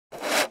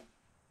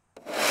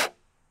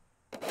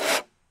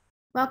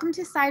Welcome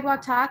to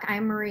Sidewalk Talk.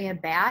 I'm Maria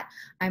Batt.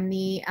 I'm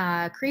the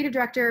creative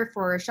director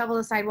for Shovel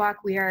the Sidewalk.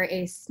 We are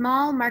a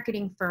small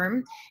marketing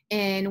firm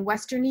in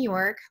Western New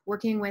York,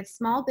 working with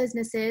small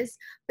businesses,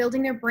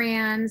 building their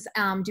brands,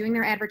 doing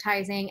their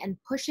advertising, and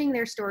pushing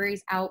their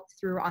stories out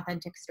through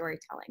authentic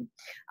storytelling.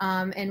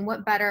 And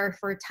what better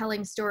for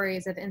telling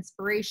stories of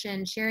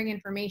inspiration, sharing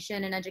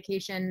information, and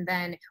education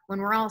than when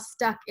we're all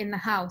stuck in the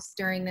house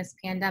during this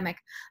pandemic.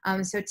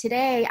 So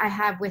today I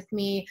have with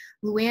me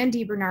Luann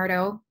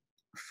DiBernardo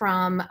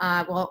from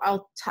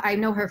I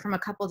know her from a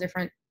couple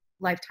different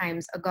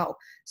lifetimes ago.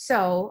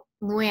 So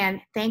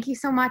Luann, thank you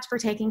so much for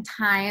taking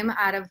time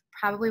out of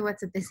probably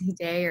what's a busy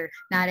day or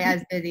not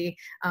as busy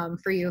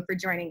for you for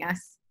joining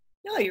us.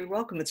 No, you're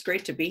welcome. It's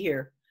great to be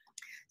here.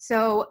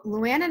 So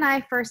Luann and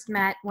I first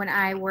met when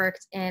I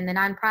worked in the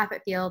nonprofit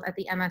field at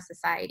the MS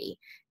Society.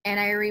 And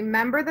I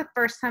remember the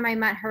first time I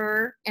met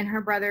her and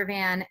her brother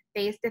Van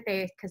face to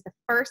face, because the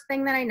first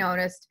thing that I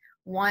noticed,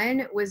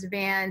 one was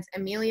Van's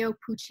Emilio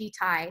Pucci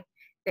tie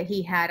that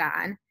he had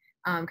on,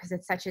 because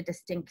it's such a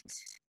distinct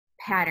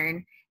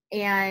pattern.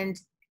 And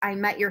I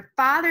met your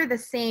father the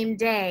same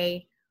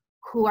day,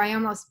 who I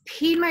almost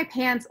peed my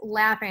pants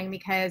laughing,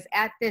 because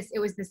it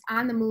was this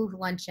On the Move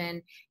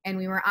luncheon, and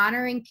we were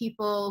honoring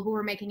people who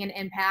were making an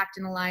impact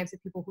in the lives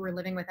of people who were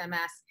living with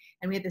MS.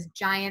 And we had this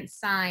giant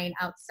sign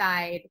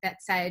outside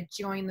that said,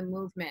 "Join the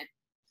movement."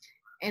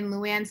 And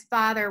Luann's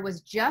father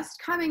was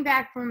just coming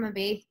back from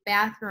the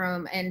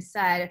bathroom and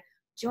said,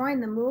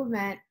 "Join the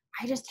movement.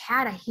 I just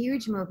had a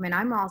huge movement.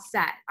 I'm all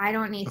set. I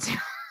don't need to."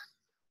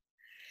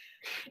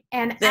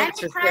 And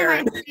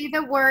anytime I see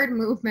the word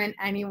movement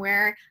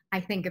anywhere,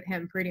 I think of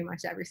him pretty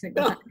much every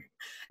single time.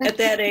 At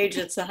that age,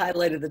 it's the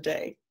highlight of the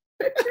day.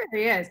 It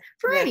really is.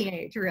 For any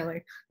age,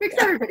 really. Makes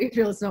everybody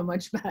feel so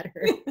much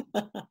better.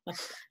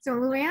 So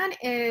Luann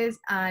is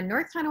a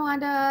North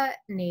Tonawanda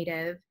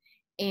native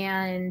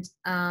and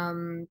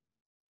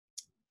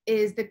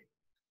is the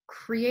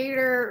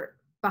creator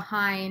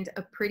behind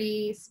a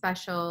pretty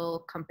special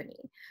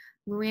company.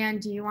 Luann,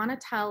 do you want to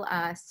tell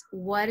us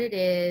what it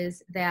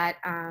is that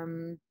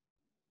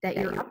that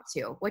you're up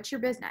to? What's your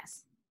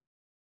business?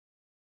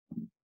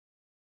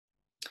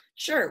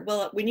 Sure.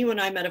 Well, when you and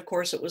I met, of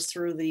course, it was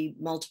through the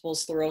Multiple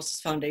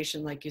Sclerosis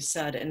Foundation, like you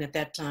said. And at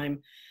that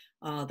time,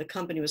 the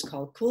company was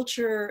called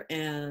Coolture,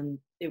 and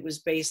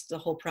the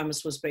whole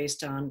premise was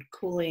based on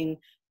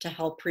cooling to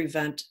help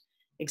prevent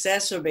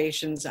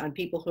exacerbations on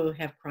people who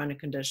have chronic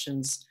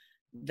conditions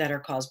that are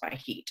caused by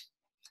heat.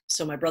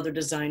 So my brother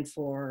designed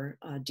for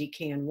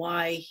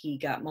DKNY. He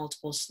got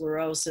multiple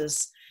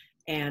sclerosis,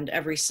 and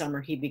every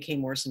summer he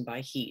became worsened by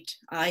heat.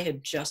 I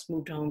had just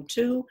moved home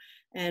too,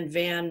 and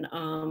Van,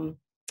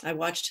 I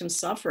watched him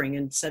suffering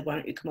and said, "Why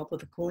don't you come up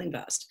with a cooling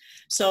vest?"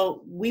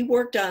 So we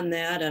worked on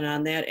that and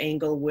on that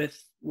angle with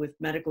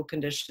medical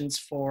conditions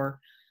for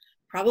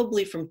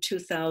probably from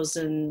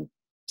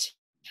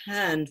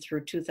 2010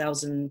 through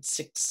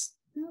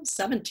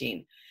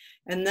 2017.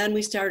 And then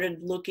we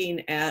started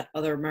looking at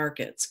other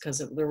markets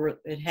because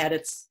it had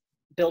its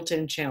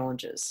built-in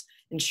challenges,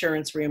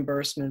 insurance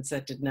reimbursements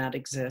that did not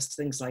exist,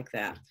 things like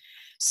that.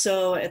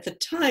 So at the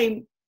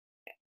time,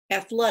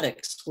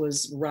 athletics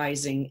was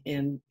rising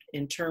in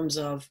terms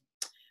of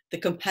the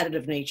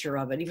competitive nature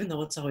of it, even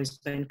though it's always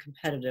been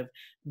competitive.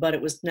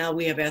 But now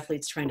we have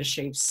athletes trying to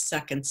shave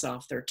seconds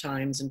off their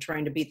times and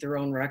trying to beat their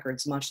own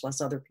records, much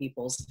less other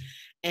people's.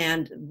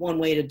 And one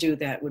way to do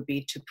that would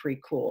be to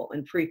pre-cool.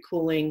 And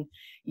pre-cooling,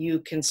 you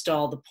can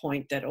stall the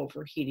point that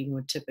overheating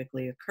would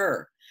typically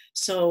occur.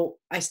 So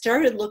I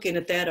started looking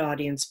at that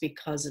audience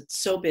because it's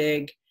so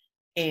big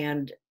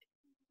and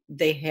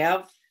they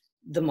have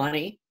the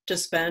money to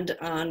spend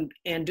on,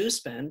 and do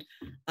spend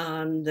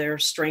on, their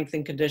strength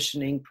and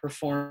conditioning,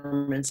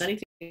 performance,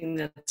 anything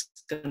that's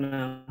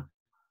gonna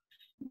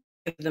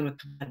give them a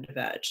competitive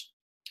edge.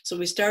 So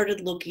we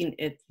started looking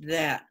at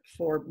that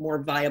for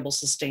more viable,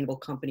 sustainable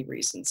company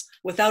reasons,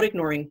 without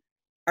ignoring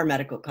our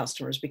medical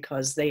customers,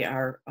 because they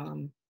are,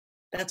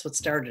 that's what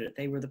started it.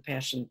 They were the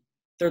passion.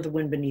 They're the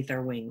wind beneath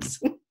our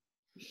wings.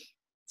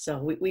 So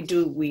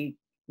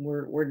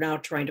we're now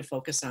trying to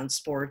focus on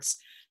sports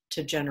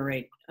to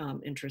generate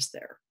interest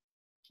there.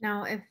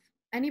 Now, if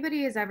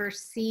anybody has ever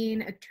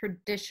seen a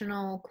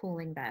traditional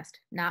cooling vest,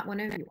 not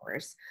one of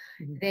yours,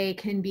 they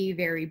can be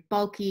very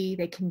bulky,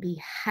 they can be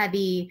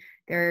heavy,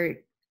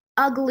 they're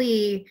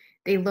ugly,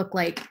 they look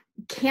like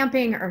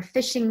camping or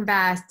fishing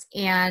vests,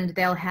 and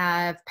they'll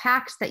have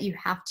packs that you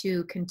have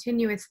to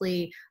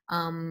continuously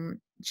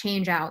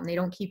change out, and they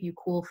don't keep you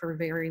cool for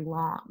very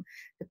long.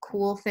 The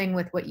cool thing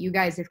with what you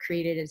guys have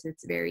created is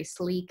it's very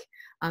sleek.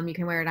 You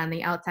can wear it on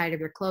the outside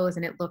of your clothes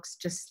and it looks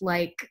just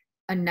like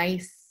a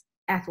nice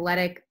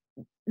athletic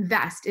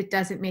vest. It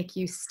doesn't make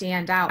you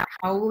stand out.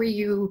 How were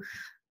you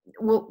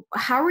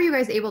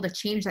guys able to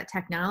change that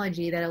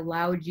technology that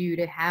allowed you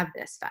to have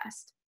this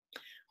vest?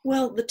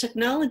 Well, the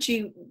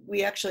technology,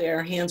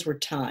 our hands were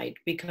tied,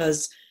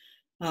 because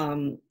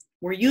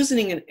we're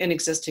using an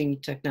existing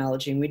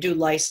technology, and we do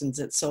license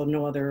it, so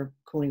no other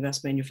cooling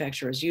vest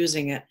manufacturer is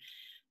using it.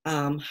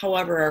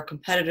 However, our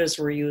competitors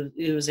were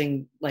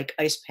using like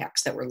ice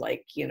packs that were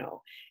like,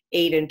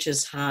 8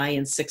 inches high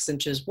and 6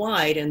 inches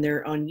wide, and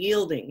they're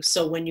unyielding.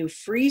 So when you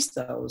freeze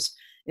those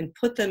and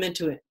put them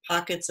into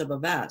pockets of a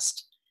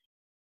vest,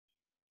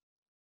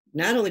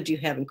 not only do you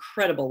have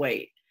incredible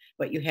weight,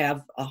 but you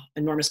have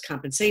enormous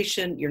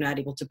compensation. You're not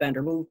able to bend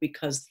or move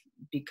because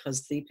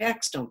the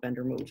packs don't bend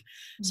or move.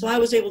 So I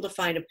was able to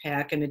find a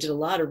pack, and I did a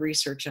lot of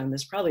research on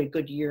this, probably a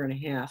good year and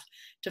a half,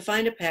 to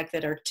find a pack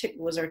that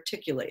was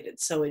articulated.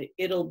 So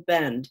it'll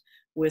bend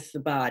with the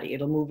body.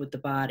 It'll move with the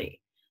body.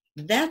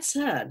 That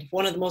said,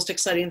 one of the most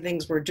exciting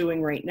things we're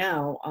doing right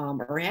now,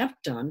 or have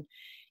done,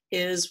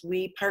 is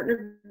we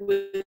partnered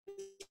with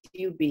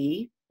UB.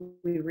 We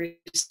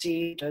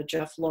received a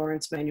Jeff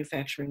Lawrence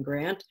manufacturing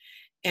grant,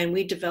 and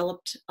we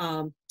developed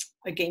a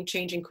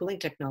game-changing cooling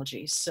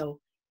technology. So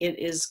it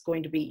is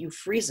going to be, you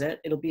freeze it,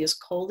 it'll be as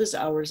cold as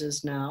ours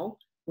is now,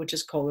 which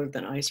is colder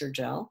than ice or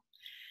gel,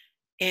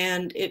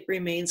 and it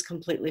remains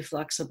completely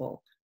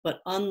flexible.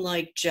 But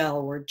unlike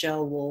gel, where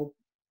gel will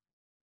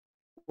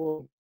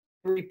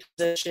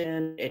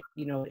reposition it,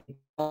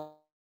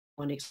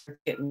 when it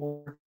get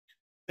more,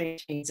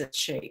 maintains its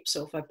shape.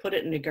 So if I put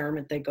it in a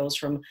garment that goes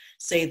from,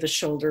 say, the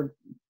shoulder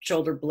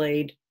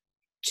blade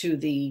to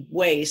the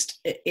waist,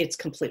 it's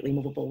completely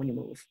movable when you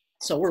move.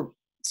 So we're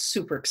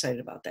super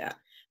excited about that.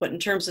 But in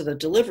terms of the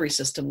delivery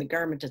system, the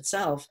garment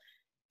itself,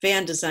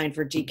 Van designed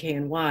for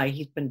DKNY.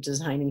 He's been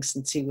designing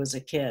since he was a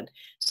kid.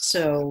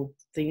 So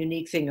the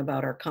unique thing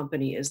about our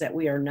company is that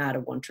we are not a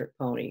one-trick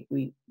pony.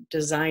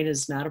 Design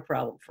is not a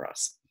problem for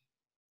us.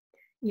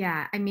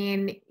 Yeah, I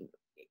mean,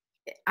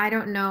 I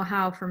don't know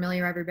how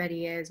familiar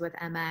everybody is with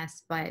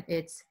MS, but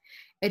it's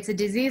a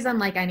disease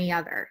unlike any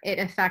other. It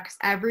affects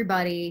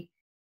everybody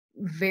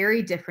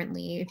very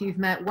differently. If you've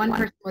met one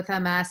person with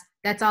MS,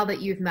 that's all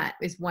that you've met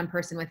is one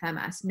person with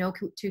MS. No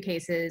two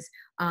cases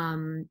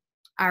are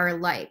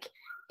alike.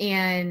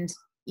 And,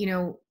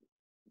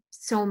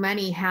 so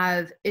many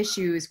have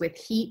issues with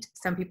heat.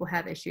 Some people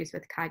have issues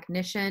with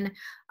cognition.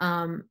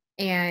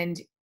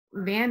 And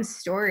Van's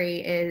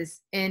story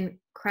is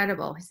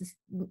incredible.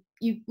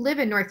 You live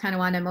in North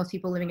Tonawanda. Most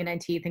people living in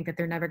NT think that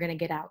they're never going to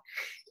get out.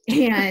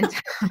 And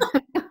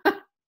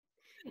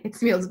it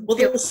feels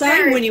the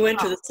sign when you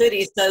enter the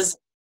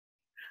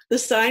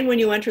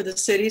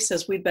city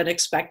says, we've been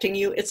expecting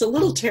you. It's a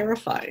little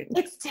terrifying.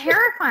 It's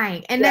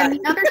terrifying. And then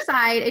the other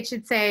side, it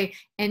should say,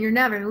 and you're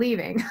never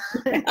leaving.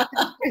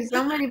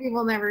 So many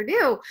people never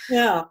do.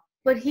 Yeah.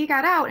 But he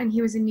got out and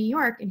he was in New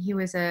York, and he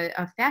was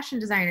a fashion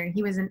designer, and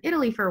he was in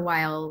Italy for a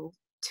while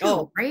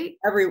too, right?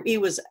 He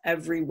was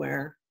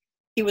everywhere.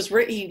 He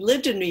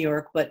lived in New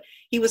York, but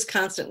he was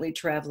constantly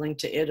traveling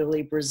to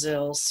Italy,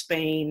 Brazil,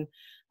 Spain,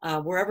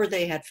 wherever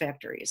they had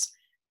factories.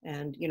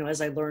 And,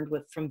 as I learned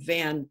from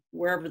Van,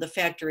 wherever the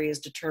factory is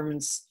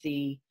determines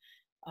the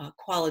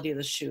quality of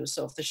the shoe.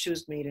 So if the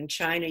shoe's made in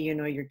China,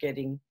 you're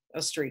getting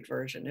a street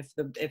version.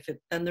 Then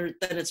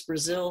it's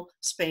Brazil,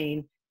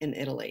 Spain, and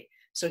Italy.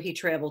 So he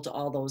traveled to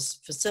all those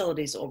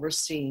facilities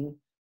overseeing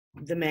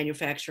the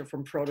manufacture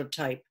from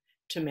prototype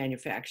to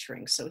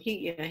manufacturing. So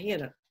he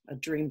had a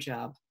dream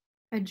job.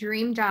 A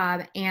dream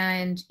job.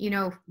 And,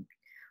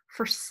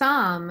 for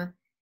some,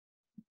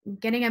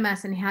 getting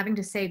MS and having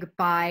to say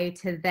goodbye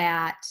to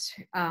that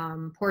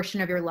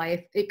portion of your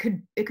life, it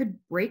could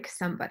break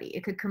somebody.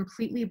 It could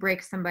completely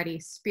break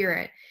somebody's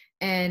spirit.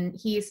 And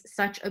he's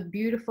such a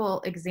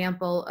beautiful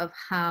example of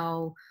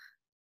how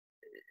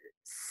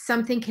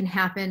something can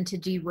happen to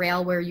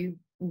derail where you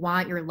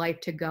want your life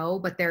to go,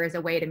 but there is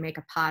a way to make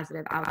a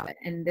positive out of it.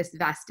 And this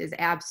vest is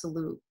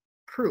absolute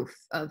proof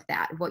of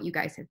that, of what you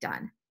guys have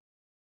done.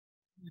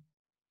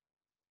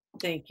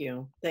 Thank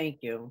you.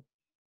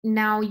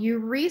 Now, you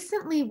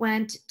recently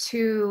went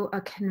to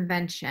a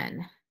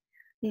convention,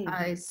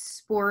 a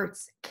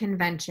sports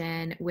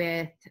convention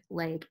with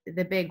like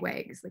the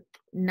bigwigs, like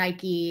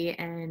Nike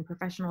and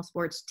professional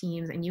sports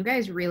teams, and you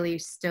guys really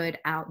stood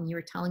out. And you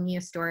were telling me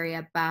a story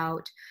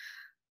about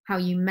how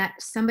you met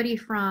somebody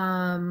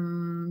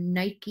from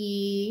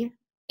Nike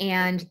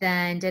and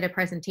then did a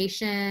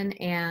presentation,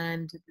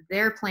 and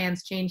their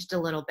plans changed a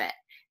little bit.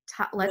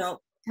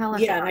 Tell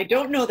us. Yeah, and I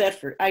don't know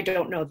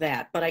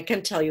that, but I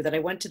can tell you that I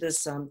went to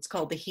this, it's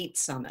called the Heat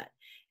Summit,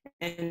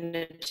 and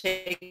it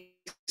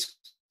takes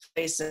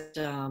place at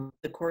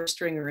the Core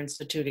Stringer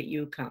Institute at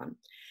UConn.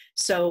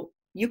 So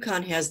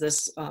UConn has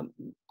this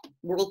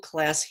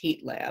world-class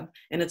heat lab,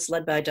 and it's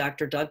led by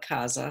Dr. Doug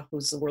Kaza,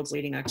 who's the world's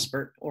leading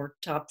expert, or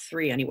top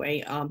 3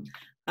 anyway, on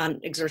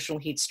exertional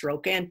heat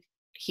stroke and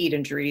heat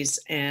injuries,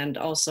 and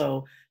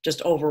also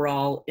just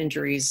overall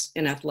injuries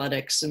in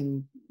athletics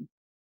and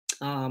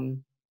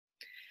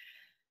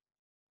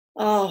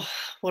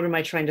what am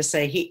I trying to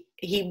say?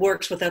 He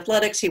works with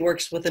athletics, he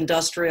works with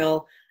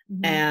industrial,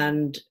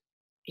 and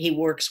he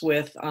works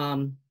with,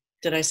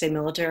 did I say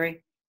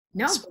military?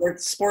 No.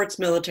 Sports,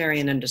 military,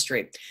 and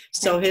industry.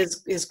 So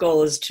his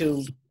goal is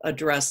to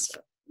address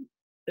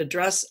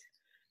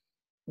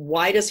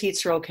why does heat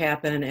stroke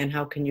happen and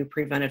how can you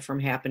prevent it from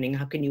happening?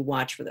 How can you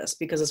watch for this?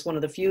 Because it's one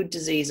of the few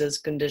diseases,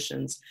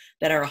 conditions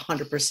that are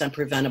 100%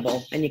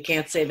 preventable. And you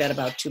can't say that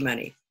about too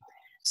many.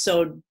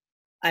 So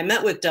I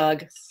met with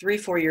Doug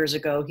 4 years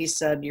ago. He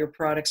said, your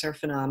products are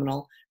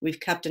phenomenal. We've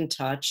kept in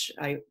touch.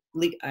 I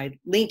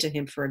leaned to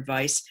him for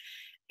advice.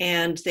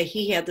 And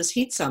he had this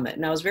heat summit.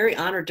 And I was very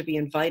honored to be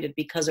invited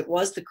because it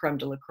was the creme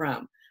de la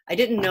creme. I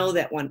didn't know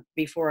that one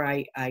before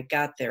I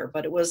got there,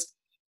 but it was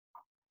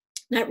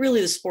not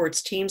really the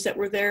sports teams that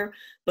were there,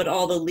 but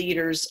all the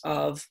leaders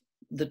of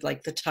the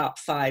top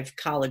 5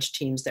 college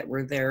teams that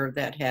were there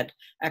that had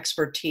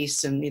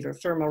expertise in either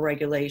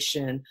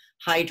thermoregulation,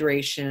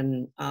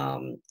 hydration,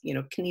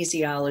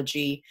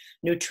 kinesiology,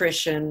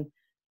 nutrition.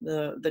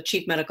 The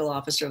chief medical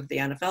officer of the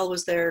NFL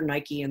was there.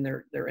 Nike and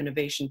their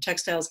innovation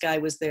textiles guy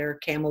was there.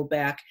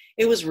 Camelback.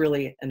 It was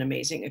really an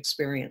amazing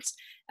experience.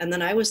 And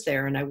then I was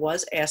there, and I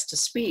was asked to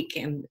speak,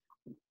 and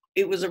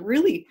it was a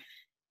really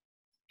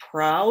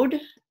proud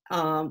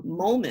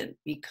moment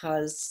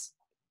because,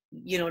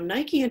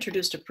 Nike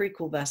introduced a pretty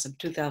cool vest in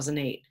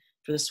 2008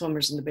 for the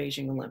swimmers in the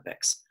Beijing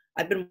Olympics.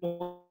 I've been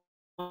told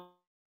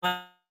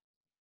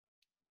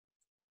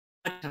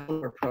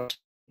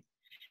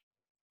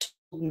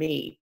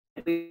me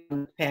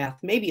path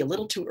maybe a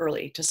little too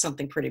early to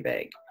something pretty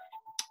big.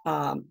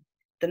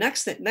 The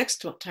next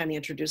time they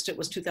introduced it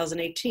was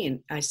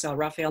 2018. I saw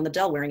Rafael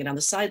Nadal wearing it on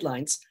the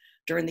sidelines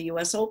during the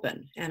US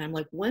Open. And I'm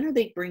like, when are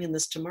they bringing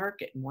this to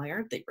market? And why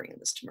aren't they bringing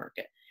this to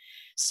market?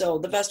 So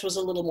the vest was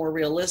a little more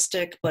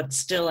realistic, but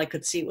still I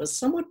could see it was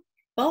somewhat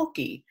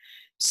bulky.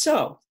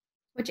 So,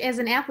 which as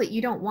an athlete,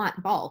 you don't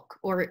want bulk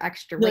or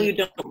extra weight. No, you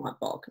don't want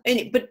bulk.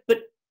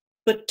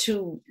 But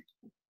to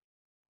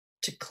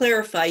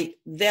clarify,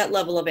 that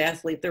level of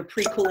athlete, they're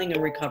pre-cooling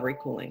and recovery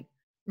cooling.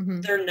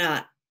 Mm-hmm. They're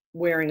not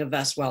wearing a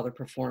vest while they're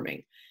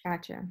performing.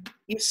 Gotcha.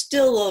 You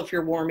still, if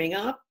you're warming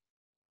up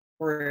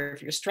or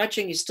if you're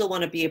stretching, you still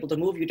want to be able to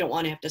move. You don't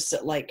want to have to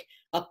sit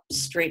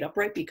straight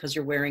upright because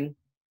you're wearing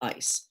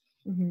ice.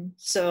 Mm-hmm.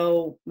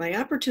 So my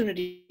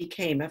opportunity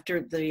came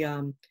after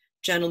the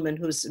gentleman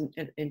who's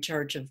in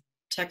charge of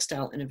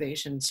textile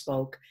innovation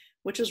spoke,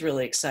 which was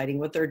really exciting.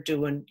 What they're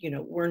doing,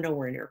 we're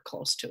nowhere near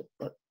close to,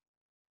 but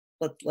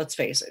let's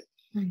face it.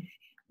 Mm-hmm.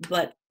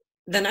 But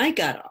then I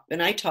got up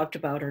and I talked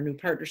about our new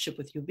partnership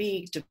with UB,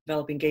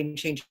 developing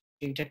game-changing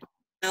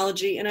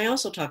technology, and I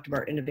also talked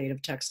about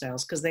innovative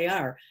textiles because they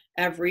are.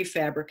 Every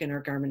fabric in our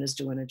garment is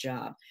doing a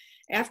job.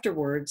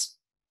 Afterwards,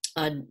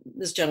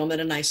 this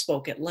gentleman and I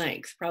spoke at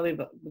length, probably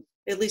about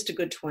at least a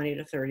good 20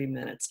 to 30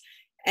 minutes.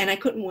 And I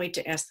couldn't wait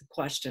to ask the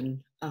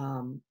question,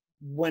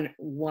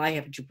 why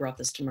haven't you brought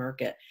this to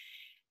market?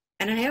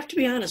 And I have to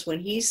be honest, when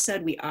he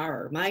said we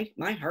are, my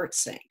heart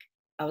sank.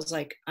 I was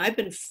like, I've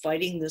been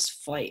fighting this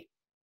fight.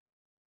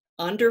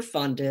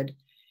 Underfunded,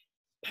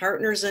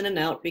 partners in and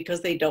out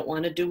because they don't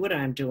want to do what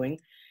I'm doing.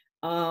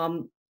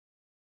 And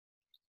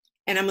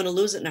I'm going to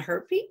lose it in a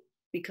heartbeat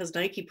because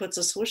Nike puts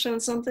a swoosh on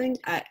something.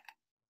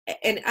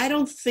 And I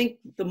don't think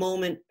the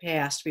moment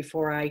passed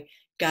before I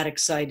got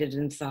excited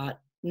and thought,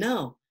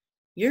 no,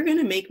 you're going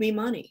to make me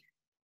money.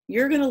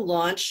 You're going to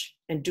launch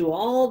and do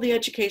all the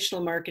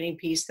educational marketing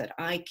piece that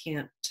I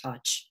can't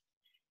touch.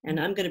 And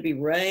I'm going to be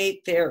right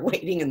there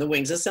waiting in the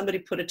wings. As somebody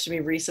put it to me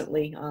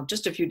recently,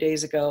 just a few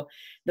days ago,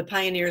 the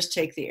pioneers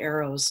take the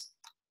arrows.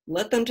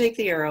 Let them take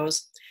the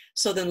arrows.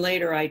 So then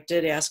later I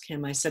did ask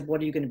him, I said,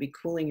 what are you going to be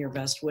cooling your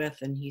vest with?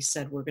 And he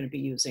said, we're going to be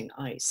using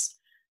ice.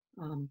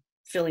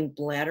 Filling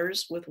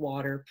bladders with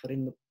water,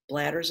 putting the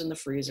bladders in the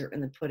freezer,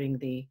 and then putting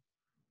the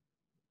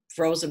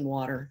frozen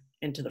water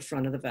into the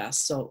front of the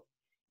vest. So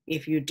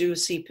if you do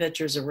see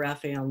pictures of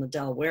Rafael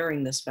Nadal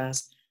wearing this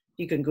vest,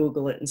 you can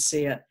Google it and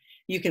see it.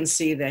 You can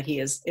see that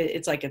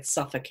it's like it's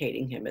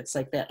suffocating him. It's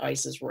like that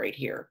ice is right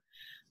here.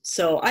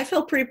 So I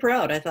felt pretty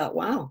proud. I thought,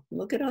 wow,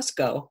 look at us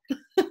go.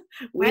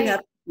 We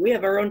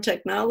have our own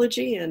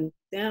technology, and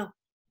yeah.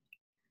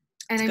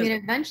 And I mean,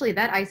 eventually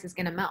that ice is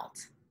going to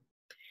melt.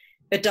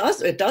 It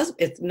does.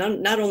 It's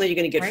not only are you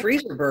going to get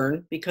freezer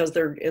burn because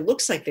it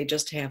looks like they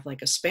just have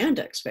like a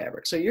spandex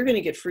fabric. So you're going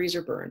to get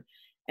freezer burn.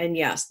 And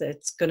yes,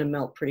 that's going to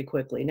melt pretty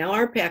quickly. Now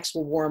our packs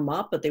will warm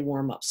up, but they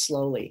warm up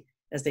slowly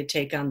as they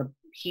take on the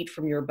heat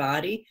from your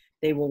body.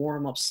 They will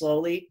warm up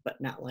slowly,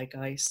 but not like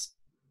ice.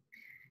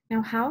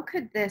 Now, how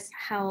could this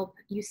help?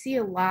 You see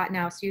a lot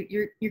now, so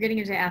you're getting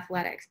into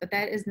athletics, but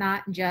that is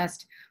not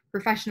just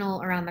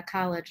professional around the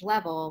college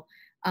level.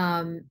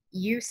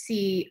 You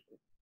see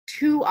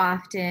too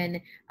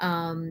often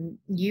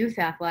youth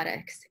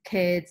athletics,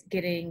 kids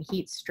getting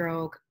heat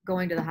stroke,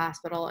 going to the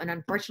hospital, and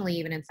unfortunately,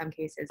 even in some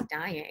cases,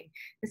 dying.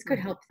 This could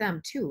help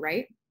them too,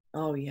 right?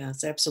 Oh,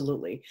 yes,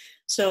 absolutely.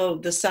 So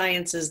the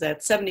science is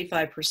that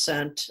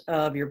 75%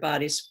 of your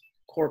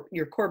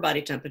core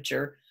body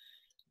temperature,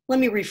 let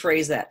me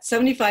rephrase that,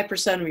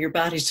 75% of your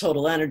body's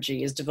total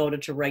energy is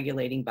devoted to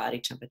regulating body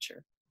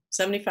temperature.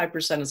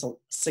 75% is a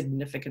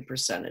significant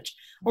percentage.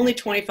 Only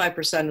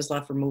 25% is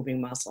left for moving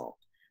muscle.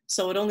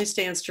 So it only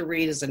stands to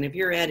reason if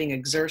you're adding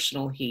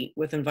exertional heat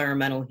with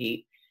environmental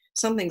heat,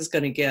 something's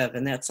going to give,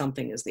 and that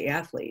something is the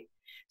athlete.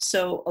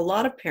 So a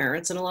lot of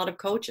parents and a lot of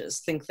coaches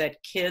think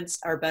that kids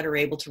are better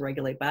able to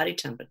regulate body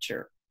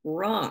temperature.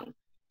 Wrong.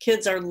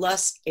 Kids are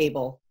less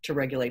able to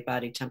regulate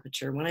body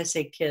temperature. When I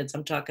say kids,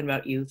 I'm talking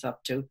about youth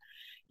up to,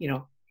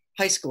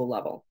 high school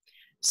level.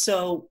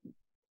 So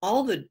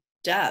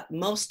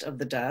most of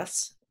the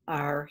deaths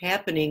are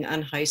happening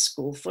on high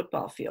school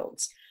football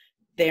fields.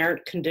 They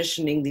aren't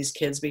conditioning these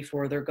kids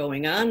before they're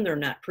going on. They're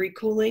not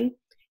pre-cooling.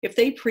 If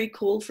they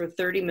pre-cooled for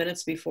 30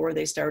 minutes before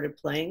they started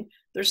playing,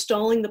 they're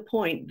stalling the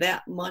point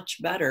that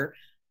much better,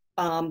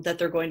 that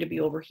they're going to be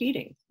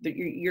overheating.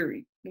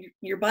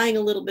 You're buying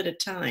a little bit of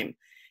time.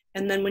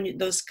 And then when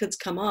those kids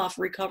come off,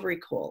 recovery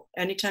cool.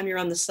 Anytime you're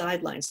on the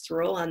sidelines,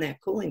 throw on that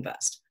cooling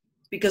vest,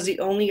 because the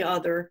only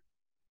other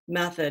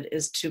method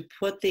is to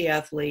put the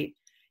athlete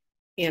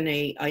in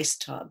a ice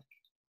tub,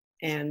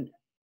 and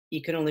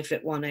you can only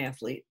fit one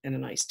athlete in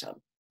an ice tub.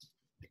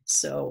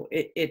 So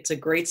it's a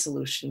great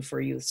solution for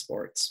youth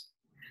sports.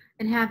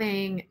 And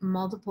having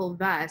multiple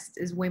vests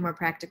is way more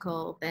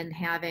practical than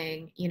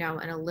having, in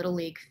a little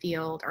league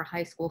field or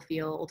high school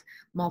field,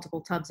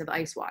 multiple tubs of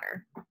ice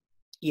water.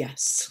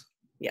 Yes.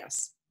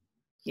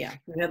 Yeah.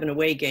 When you have an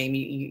away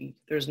game,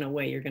 there's no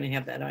way you're going to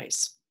have that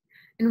ice.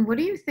 And what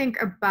do you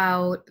think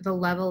about the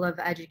level of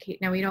education?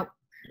 Now,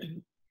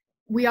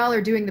 we all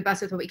are doing the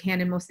best with what we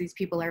can, and most of these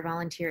people are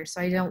volunteers. So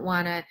I don't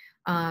want to,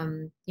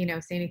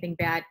 say anything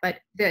bad, but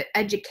the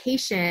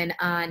education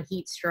on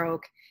heat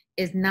stroke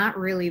is not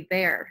really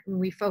there.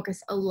 We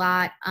focus a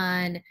lot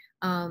on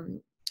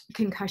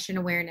concussion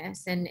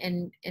awareness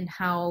and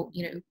how,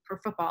 for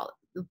football,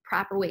 the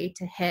proper way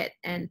to hit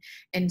and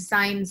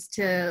signs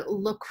to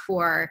look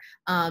for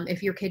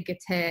if your kid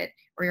gets hit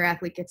or your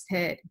athlete gets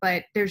hit.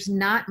 But there's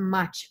not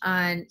much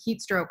on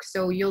heat stroke.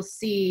 So you'll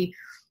see,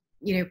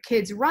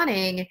 kids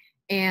running,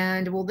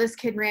 and well, this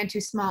kid ran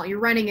too small. You're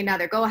running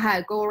another. Go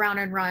ahead, go around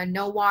and run.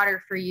 No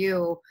water for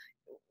you.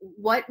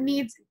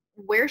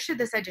 Where should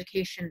this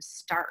education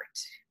start?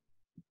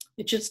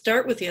 It should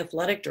start with the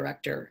athletic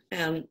director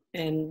and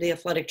the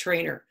athletic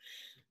trainer.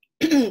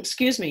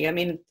 Excuse me. I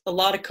mean, a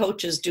lot of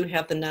coaches do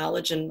have the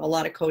knowledge and a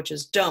lot of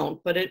coaches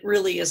don't, but it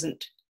really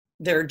isn't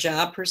their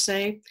job per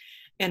se.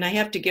 And I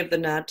have to give the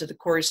nod to the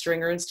Corey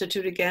Stringer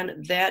Institute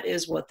again. That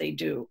is what they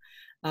do.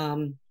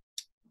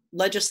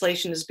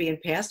 Legislation is being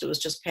passed. It was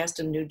just passed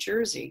in New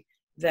Jersey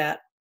that,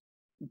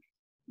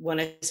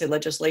 when I say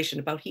legislation,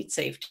 about heat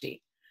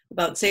safety,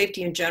 about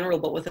safety in general,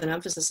 but with an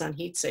emphasis on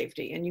heat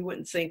safety. And you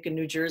wouldn't think in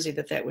New Jersey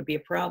that would be a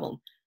problem,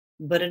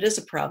 but it is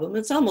a problem.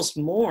 It's almost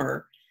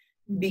more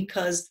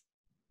because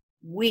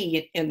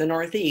we in the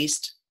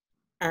Northeast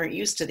aren't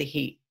used to the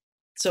heat.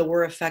 So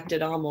we're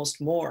affected almost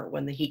more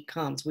when the heat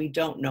comes. We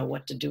don't know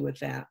what to do with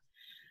that.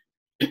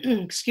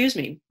 Excuse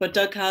me. But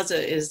Doug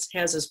Kaza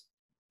has his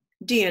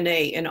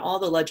DNA in all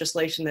the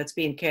legislation that's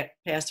being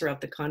passed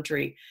throughout the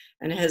country.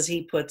 And as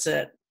he puts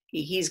it,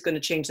 he's going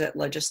to change that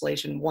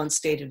legislation one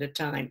state at a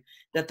time,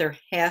 that there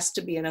has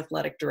to be an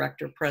athletic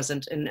director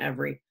present in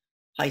every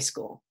high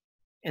school.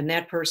 And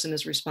that person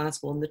is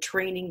responsible. And the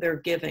training they're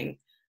giving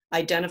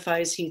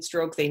identifies heat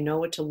stroke. They know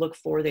what to look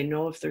for. They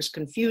know if there's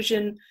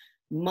confusion,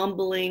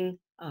 mumbling,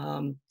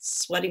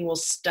 sweating will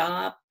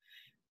stop,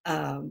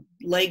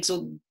 legs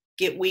will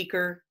get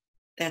weaker.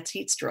 That's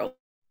heat stroke.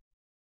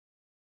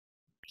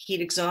 Heat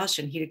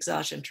exhaustion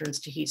turns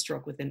to heat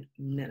stroke within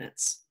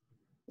minutes.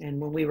 And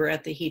when we were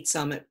at the Heat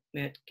Summit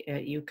at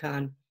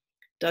UConn,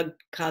 Doug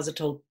Kaza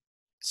told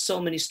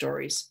so many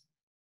stories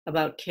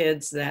about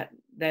kids that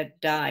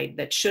died,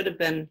 that should have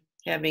been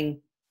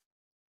having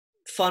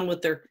fun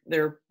with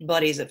their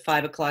buddies at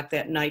 5 o'clock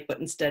that night, but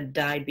instead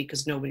died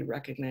because nobody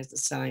recognized the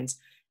signs.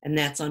 And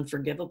that's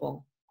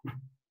unforgivable.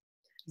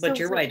 But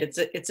you're right,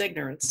 it's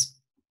ignorance.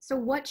 So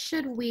what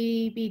should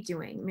we be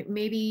doing?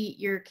 Maybe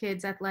your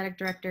kid's athletic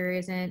director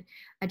isn't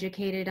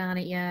educated on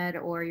it yet,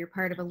 or you're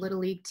part of a little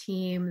league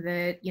team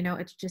that,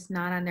 it's just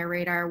not on their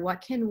radar.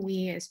 What can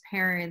we as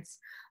parents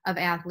of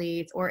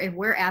athletes, or if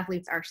we're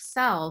athletes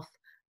ourselves,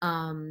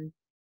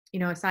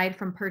 aside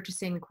from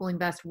purchasing the cooling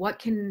vest,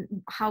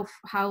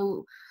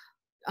 how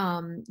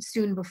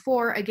soon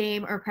before a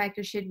game or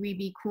practice should we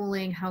be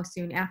cooling? How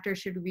soon after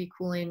should we be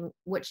cooling?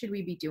 What should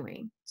we be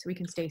doing so we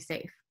can stay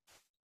safe?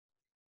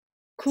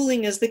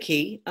 Cooling is the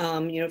key.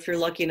 If you're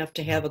lucky enough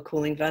to have a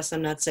cooling vest,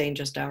 I'm not saying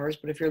just ours,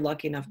 but if you're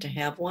lucky enough to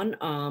have one,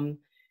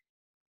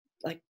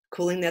 like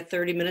cooling that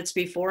 30 minutes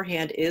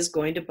beforehand is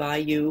going to buy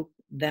you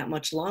that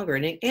much longer.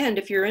 And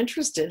if you're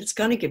interested, it's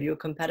going to give you a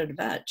competitive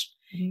edge.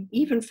 Mm-hmm.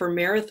 Even for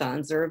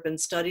marathons, there have been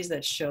studies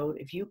that showed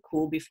if you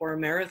cool before a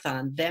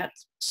marathon, that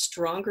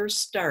stronger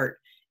start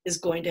is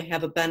going to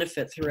have a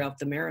benefit throughout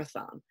the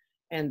marathon.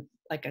 And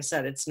like I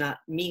said, it's not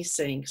me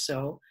saying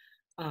so.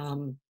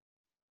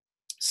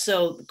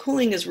 So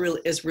cooling is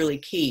really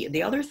key.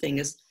 The other thing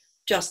is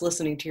just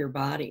listening to your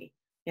body.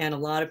 And a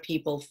lot of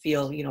people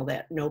feel,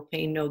 that no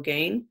pain, no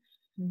gain.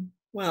 Mm-hmm.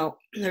 Well,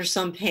 there's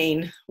some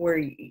pain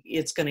where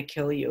it's going to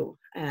kill you,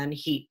 and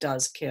heat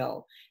does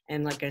kill.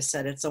 And like I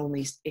said,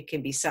 it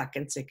can be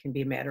seconds. It can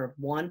be a matter of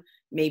 1,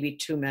 maybe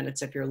 2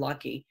 minutes if you're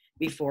lucky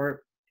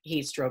before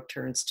heat stroke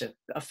turns to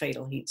a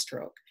fatal heat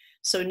stroke.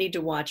 So you need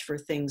to watch for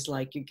things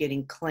like you're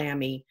getting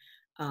clammy,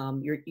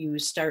 you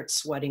start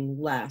sweating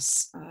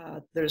less,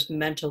 there's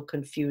mental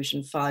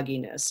confusion,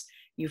 fogginess,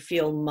 you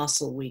feel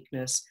muscle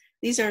weakness.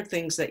 These aren't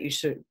things that you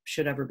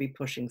should ever be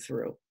pushing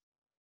through.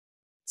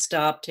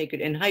 Stop, take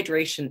it, and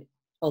hydration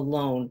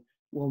alone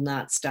will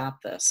not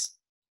stop this.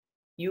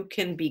 You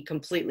can be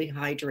completely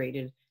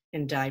hydrated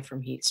and die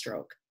from heat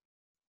stroke.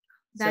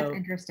 That's So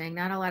interesting.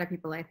 Not a lot of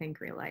people, I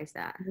think, realize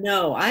that.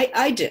 no,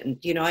 I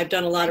didn't. I've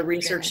done a lot of I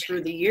research didn't.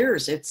 through the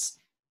years.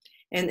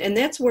 And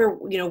that's where,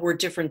 we're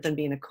different than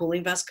being a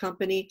cooling vest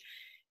company.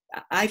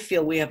 I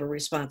feel we have a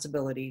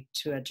responsibility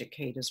to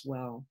educate as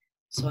well.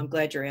 So I'm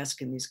glad you're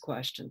asking these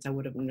questions. I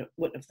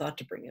wouldn't have thought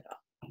to bring it up.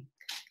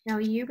 Now,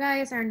 you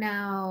guys are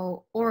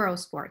now Oro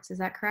Sports. Is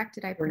that correct?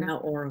 Did I We're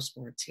pronounce now Oro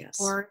Sports, yes.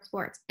 Oro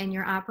Sports? And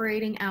you're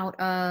operating out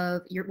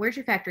of where's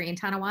your factory? In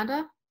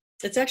Tonawanda?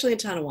 It's actually in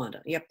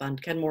Tonawanda. Yep, on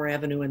Kenmore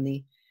Avenue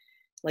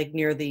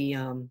near the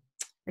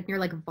Like near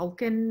like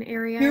Vulcan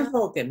area?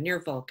 Near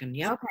Vulcan,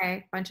 yep.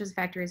 Okay, bunches of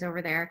factories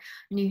over there.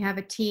 And you have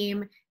a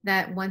team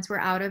that once we're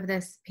out of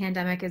this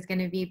pandemic is going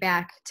to be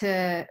back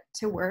to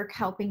work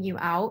helping you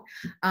out.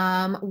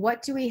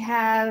 What do we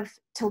have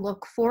to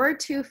look forward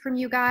to from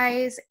you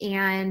guys?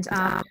 And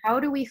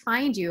how do we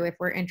find you if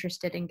we're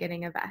interested in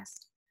getting a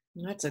vest?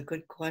 That's a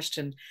good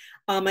question.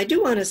 I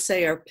do want to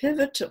say our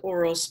pivot to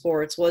Oro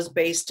Sports was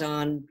based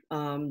on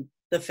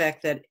the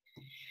fact that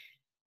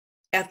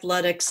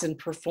athletics and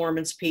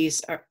performance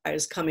piece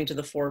is coming to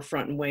the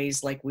forefront in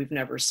ways like we've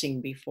never seen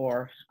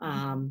before.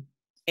 And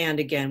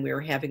again, we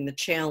were having the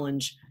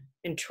challenge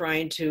in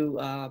trying to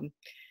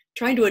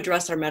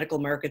address our medical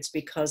markets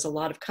because a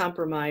lot of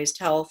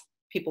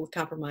people with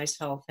compromised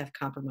health have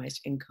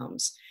compromised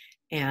incomes.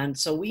 And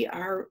so we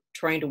are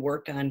trying to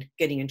work on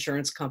getting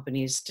insurance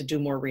companies to do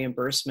more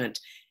reimbursement.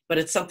 But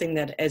it's something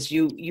that, as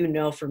you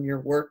know from your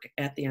work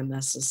at the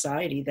MS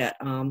Society, that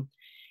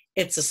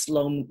it's a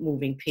slow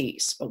moving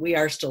piece, but we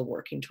are still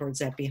working towards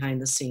that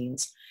behind the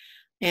scenes.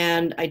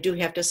 And I do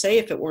have to say,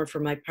 if it weren't for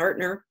my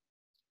partner,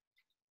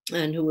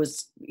 and who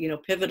was,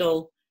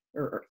 pivotal,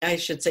 or I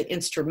should say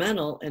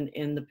instrumental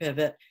in the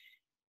pivot,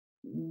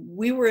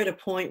 we were at a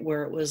point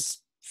where it was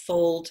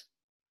fold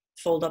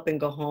up and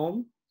go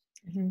home,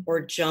 or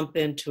jump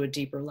into a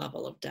deeper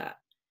level of debt.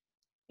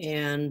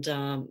 And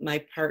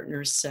my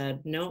partner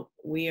said, no,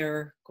 we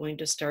are going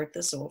to start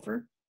this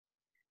over.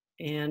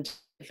 And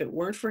if it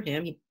weren't for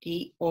him,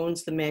 he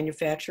owns the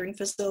manufacturing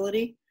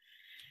facility.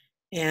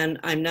 And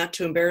I'm not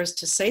too embarrassed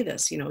to say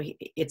this,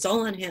 it's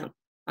all on him.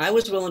 I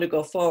was willing to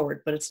go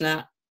forward, but it's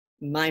not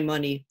my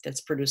money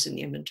that's producing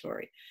the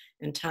inventory.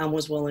 And Tom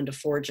was willing to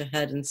forge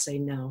ahead and say,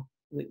 no,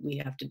 we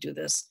have to do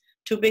this.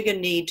 Too big a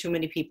need, too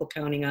many people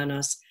counting on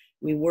us.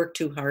 We work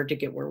too hard to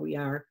get where we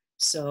are.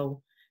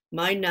 So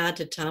my nod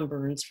to Tom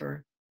Burns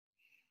for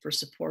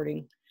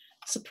supporting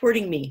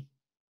me.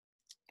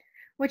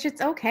 Which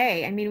it's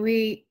okay. I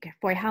mean,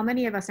 how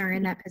many of us are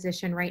in that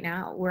position right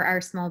now where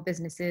our small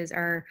businesses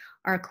are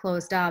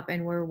closed up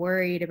and we're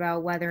worried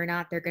about whether or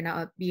not they're going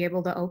to be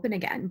able to open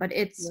again. But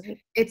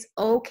it's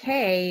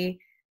okay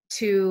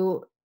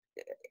to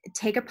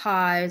take a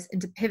pause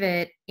and to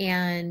pivot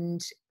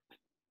and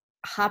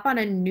hop on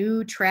a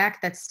new track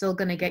that's still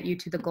going to get you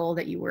to the goal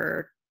that you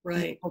were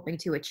hoping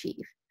to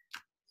achieve.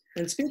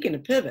 And speaking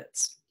of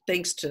pivots,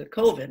 thanks to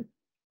COVID,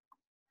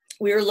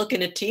 we were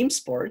looking at team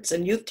sports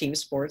and youth team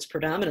sports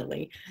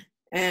predominantly.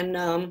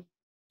 And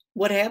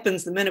what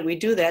happens the minute we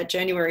do that,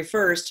 January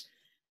 1st,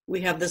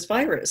 we have this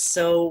virus.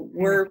 So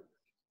we're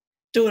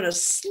doing a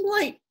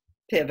slight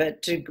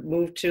pivot to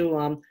move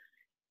to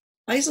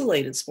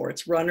isolated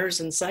sports,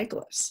 runners and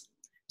cyclists.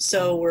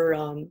 So we're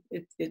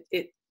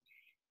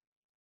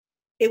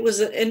it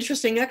was an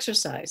interesting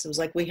exercise. It was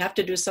like, we have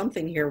to do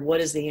something here. What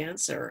is the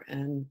answer?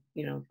 And,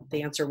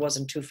 the answer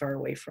wasn't too far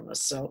away from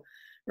us. So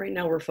right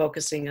now we're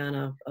focusing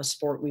on a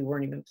sport we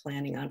weren't even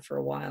planning on for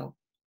a while.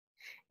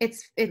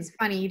 It's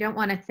funny. You don't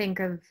want to think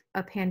of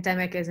a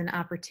pandemic as an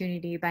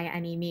opportunity by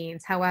any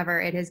means. However,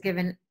 it has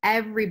given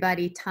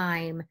everybody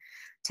time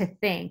to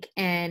think.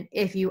 And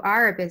if you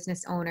are a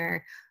business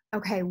owner,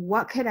 okay,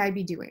 what could I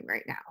be doing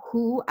right now?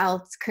 Who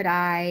else could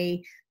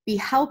I be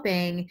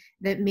helping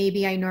that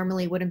maybe I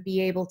normally wouldn't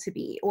be able to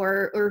be?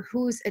 Or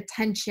whose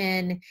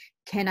attention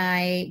can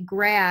I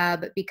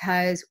grab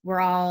because we're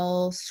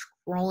all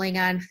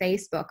scrolling on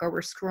Facebook or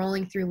we're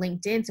scrolling through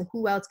LinkedIn? So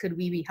who else could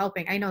we be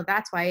helping? I know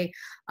that's why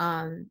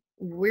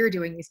we're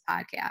doing these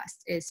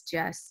podcasts, is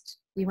just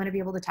we want to be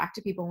able to talk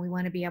to people and we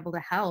want to be able to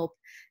help.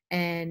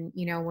 And,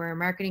 we're a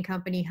marketing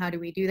company. How do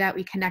we do that?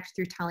 We connect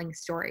through telling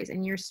stories.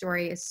 And your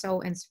story is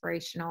so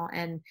inspirational.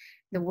 And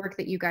the work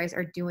that you guys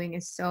are doing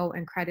is so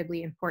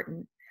incredibly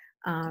important.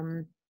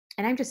 And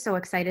I'm just so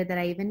excited that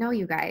I even know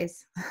you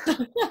guys.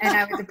 And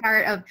I was a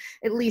part of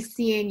at least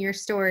seeing your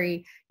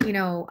story,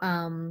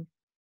 come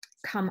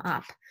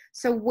up.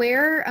 So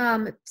where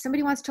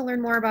somebody wants to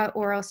learn more about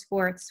Oro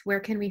Sports,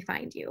 where can we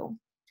find you?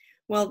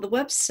 Well, the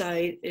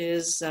website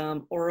is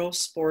Oro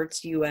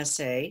Sports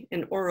USA,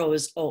 and Oro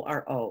is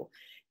O-R-O.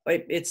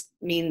 It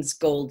means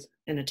gold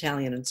in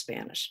Italian and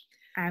Spanish.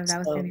 That was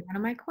going to So be one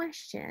of my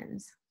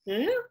questions.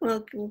 yeah,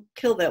 well, we'll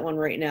kill that one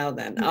right now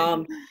then.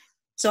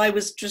 So I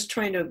was just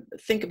trying to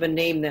think of a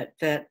name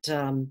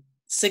that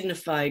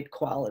signified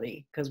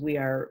quality, because we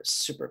are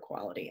super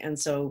quality. And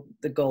so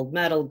the gold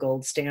medal,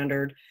 gold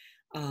standard.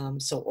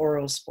 So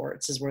Oro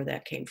Sports is where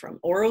that came from.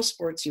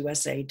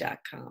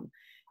 Orosportsusa.com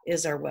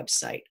is our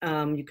website.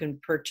 You can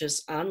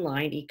purchase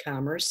online,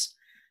 e-commerce.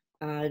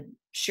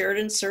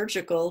 Sheridan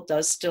Surgical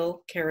does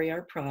still carry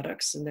our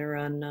products, and they're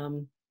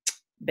on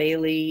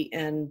Bailey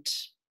and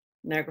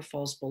Niagara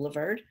Falls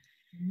Boulevard.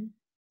 Mm-hmm.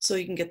 So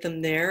you can get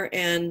them there.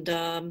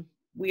 And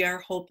we are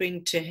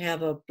hoping to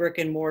have a brick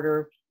and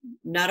mortar,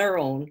 not our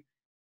own,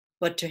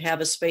 but to have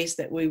a space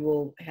that we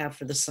will have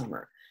for the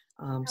summer.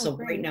 So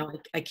great. right now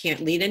I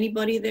can't lead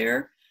anybody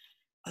there.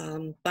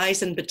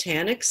 Bison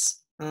Botanics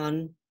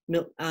on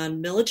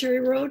Military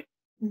Road.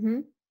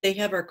 Mm-hmm. They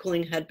have our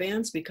cooling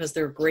headbands because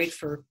they're great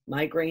for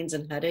migraines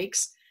and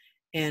headaches.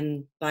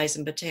 And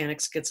Bison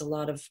Botanics gets a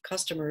lot of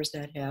customers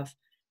that have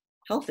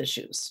health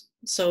issues.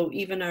 So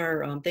even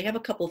our, they have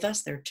a couple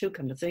vests there too,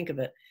 come to think of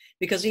it,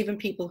 because even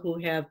people who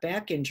have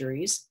back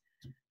injuries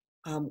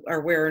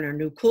are wearing our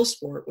new Cool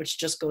Sport, which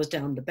just goes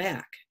down the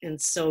back.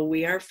 And so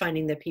we are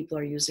finding that people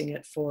are using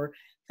it for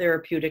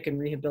therapeutic and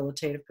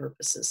rehabilitative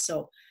purposes.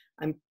 So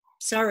I'm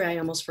sorry, I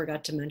almost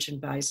forgot to mention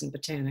Bison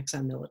Botanics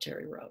on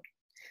Military Road.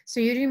 So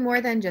you do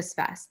more than just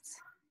vests.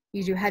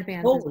 You do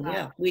headbands as well.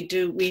 Yeah, we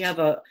do. We have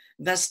a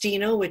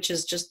Vestino, which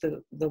is just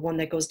the one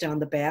that goes down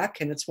the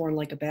back and it's worn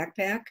like a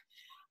backpack.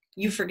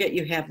 You forget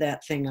you have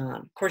that thing on.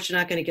 Of course, you're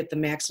not going to get the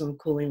maximum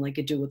cooling like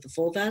you do with the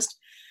full vest.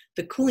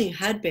 The cooling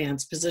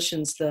headbands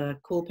positions the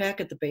cool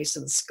pack at the base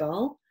of the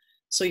skull.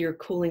 So you're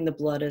cooling the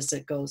blood as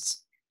it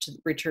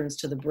returns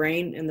to the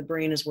brain, and the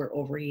brain is where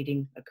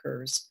overheating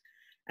occurs.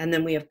 And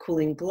then we have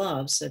cooling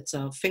gloves. It's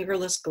a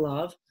fingerless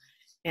glove,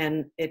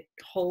 and it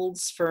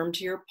holds firm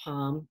to your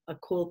palm a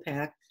cool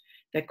pack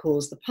that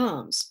cools the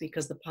palms,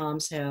 because the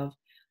palms have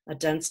a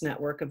dense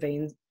network of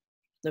veins,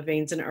 the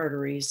veins and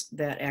arteries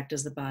that act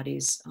as the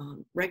body's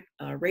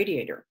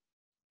radiator.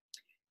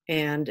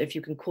 And if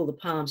you can cool the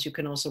palms, you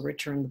can also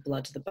return the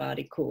blood to the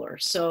body cooler.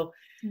 So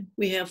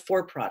we have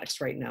 4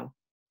 products right now.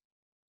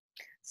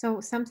 So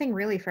something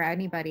really for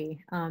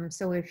anybody.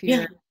 So if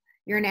you're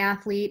an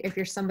athlete, if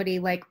you're somebody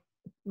like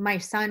my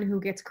son who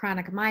gets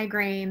chronic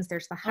migraines,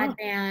 there's the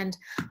headband.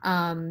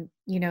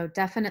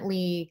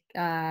 Definitely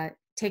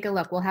take a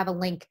look. We'll have a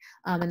link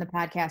in the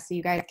podcast so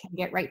you guys can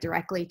get right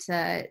directly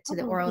to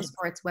the Oro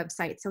Sports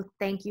website. So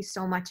thank you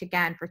so much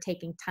again for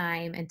taking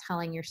time and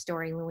telling your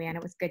story, Luann.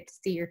 It was good to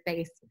see your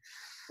face.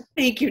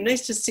 Thank you.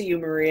 Nice to see you,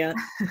 Maria.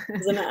 It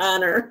was an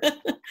honor.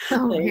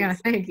 Yeah,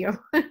 thank you.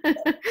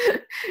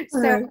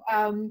 So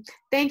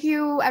thank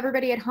you,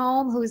 everybody at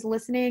home who's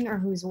listening or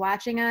who's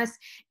watching us.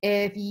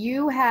 If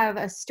you have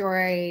a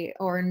story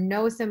or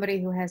know somebody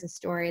who has a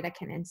story that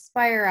can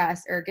inspire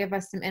us or give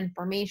us some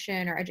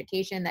information or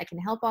education that can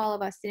help all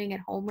of us sitting at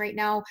home right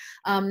now,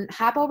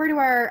 hop over to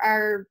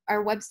our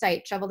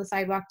website,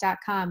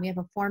 shovelthesidewalk.com. We have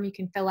a form you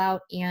can fill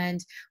out, and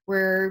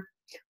we're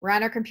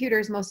on our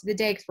computers most of the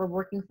day because we're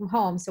working from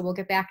home. So we'll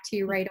get back to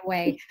you right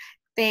away.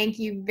 Thank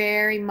you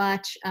very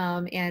much.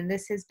 And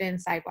this has been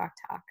Sidewalk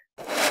Talk.